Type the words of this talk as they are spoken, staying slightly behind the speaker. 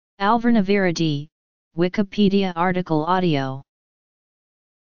Alvernaviridae, Wikipedia article audio.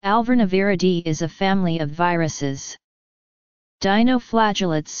 Alvernaviridae is a family of viruses.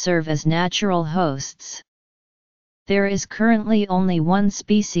 Dinoflagellates serve as natural hosts. There is currently only one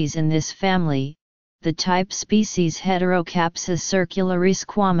species in this family, the type species Heterocapsus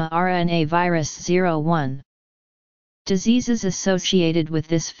circularisquama RNA virus 01. Diseases associated with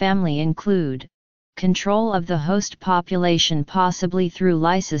this family include control of the host population possibly through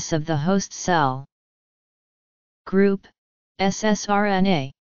lysis of the host cell. Group, ssRNA.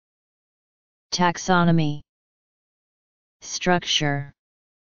 Taxonomy. Structure.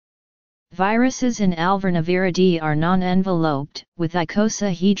 Viruses in Alvernaviridae are non-enveloped, with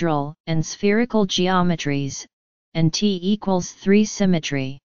icosahedral and spherical geometries, and T=3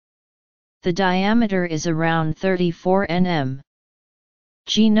 symmetry. The diameter is around 34 nm.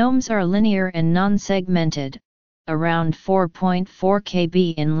 Genomes are linear and non-segmented, around 4.4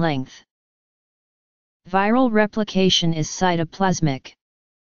 kb in length. Viral replication is cytoplasmic.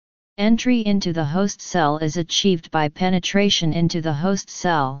 Entry into the host cell is achieved by penetration into the host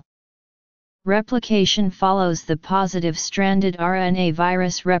cell. Replication follows the positive-stranded RNA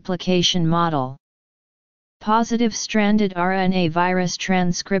virus replication model. Positive-stranded RNA virus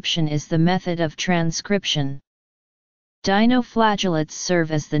transcription is the method of transcription. Dinoflagellates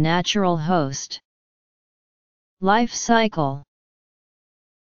serve as the natural host. Life cycle.